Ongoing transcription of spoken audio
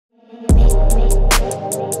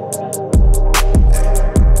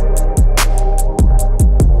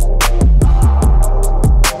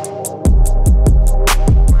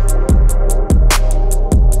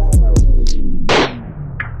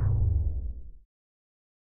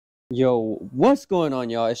Yo, what's going on,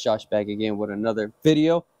 y'all? It's Josh back again with another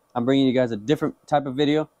video. I'm bringing you guys a different type of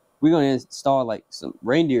video. We're going to install like some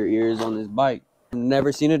reindeer ears on this bike. I've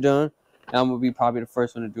never seen it done. And I'm going to be probably the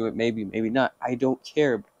first one to do it. Maybe, maybe not. I don't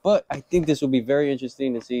care. But I think this will be very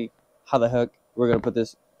interesting to see how the heck we're going to put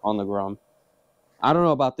this on the Grom. I don't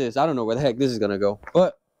know about this. I don't know where the heck this is going to go.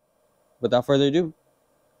 But without further ado,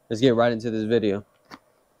 let's get right into this video.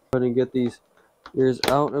 I'm going to get these ears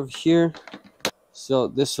out of here. So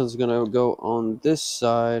this one's gonna go on this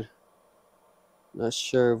side. Not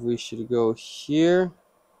sure if we should go here.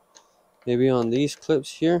 Maybe on these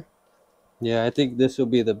clips here. Yeah, I think this will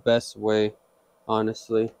be the best way,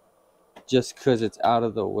 honestly. Just because it's out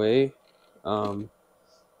of the way. I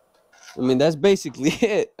mean, that's basically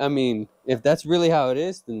it. I mean, if that's really how it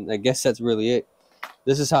is, then I guess that's really it.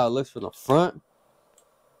 This is how it looks from the front.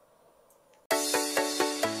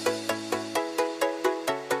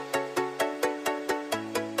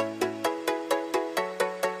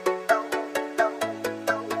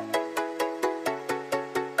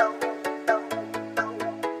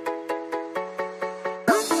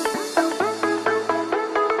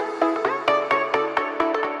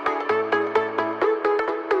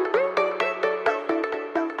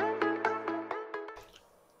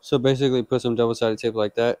 So basically put some double-sided tape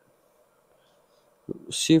like that.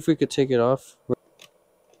 See if we could take it off.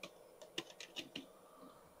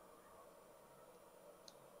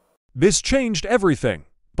 This changed everything,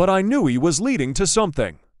 but I knew he was leading to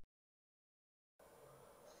something.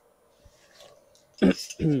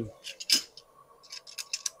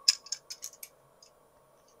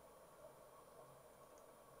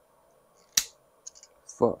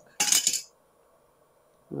 Fuck.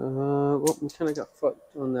 Well, we kind of got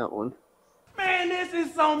fucked on that one. Man, this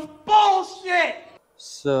is some bullshit!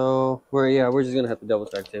 So, we're just gonna have to double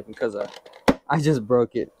stack tape because I just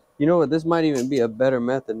broke it. You know what? This might even be a better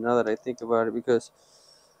method now that I think about it, because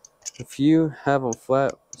if you have a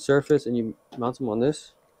flat surface and you mount them on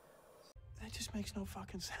this, that just makes no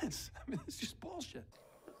fucking sense. I mean, it's just bullshit.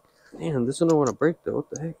 Damn, this one I want to break though. What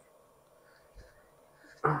the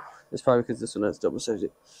heck? It's probably because this one has double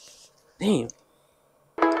sided. Damn.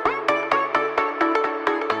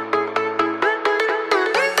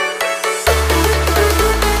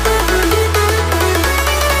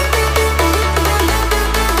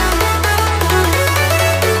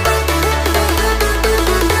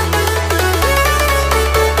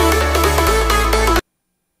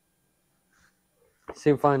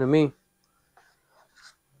 Seemed fine to me.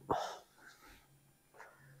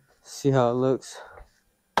 See how it looks.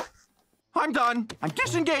 I'm done. I'm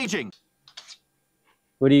disengaging.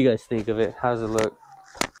 What do you guys think of it? How does it look?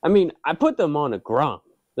 I mean, I put them on a Grom.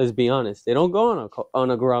 Let's be honest. They don't go on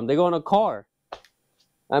a Grom. They go on a car.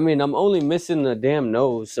 I mean, I'm only missing the damn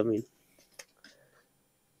nose. I mean,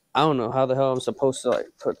 I don't know how the hell I'm supposed to like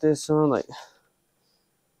put this on. Like,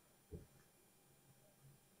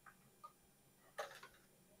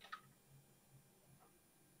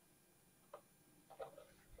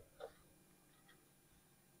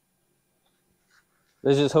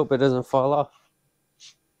 let's just hope it doesn't fall off.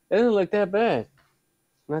 It doesn't look that bad.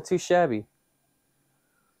 Not too shabby.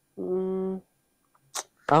 I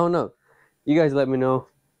don't know. You guys let me know.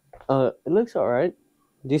 It looks alright.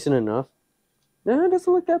 Decent enough. Nah, it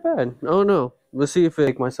doesn't look that bad. I don't know. We'll see if I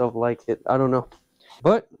make myself like it. I don't know.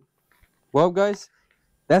 But, well guys,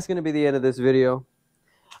 that's going to be the end of this video.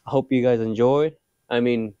 I hope you guys enjoyed. I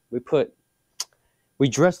mean, we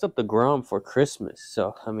dressed up the Grom for Christmas.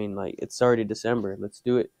 So, I mean, like, it's already December. Let's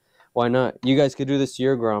do it. Why not? You guys could do this to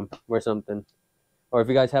your Grom or something. Or if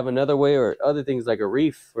you guys have another way or other things like a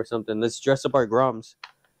reef or something, let's dress up our Groms.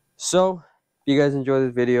 So, if you guys enjoy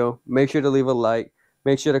this video, make sure to leave a like.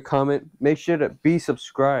 Make sure to comment. Make sure to be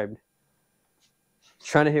subscribed.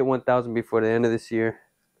 Trying to hit 1,000 before the end of this year.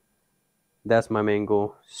 That's my main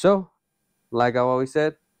goal. So, like I always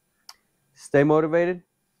said, stay motivated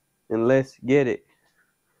and let's get it.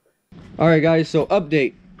 Alright guys, so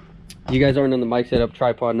update. You guys aren't on the mic setup,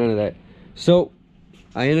 tripod, none of that. So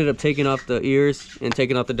I ended up taking off the ears and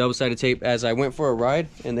taking off the double-sided tape as I went for a ride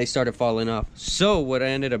and they started falling off. So what I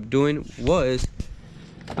ended up doing was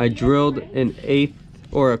I drilled an 1/8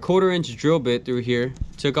 or a 1/4 inch drill bit through here,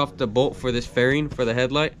 took off the bolt for this fairing for the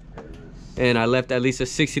headlight, and I left at least a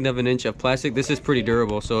 1/16 of an inch of plastic. This is pretty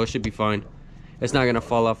durable, so it should be fine. It's not gonna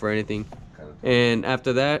fall off or anything. And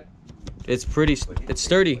after that, it's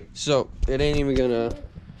sturdy, so it ain't even gonna.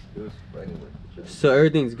 So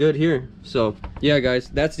everything's good here. So yeah guys,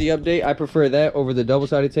 that's the update. I prefer that over the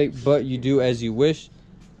double-sided tape, but you do as you wish.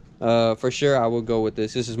 For sure I will go with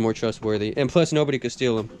this. This is more trustworthy, and plus nobody could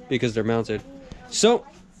steal them because they're mounted. So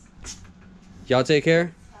y'all take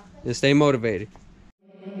care. and stay motivated.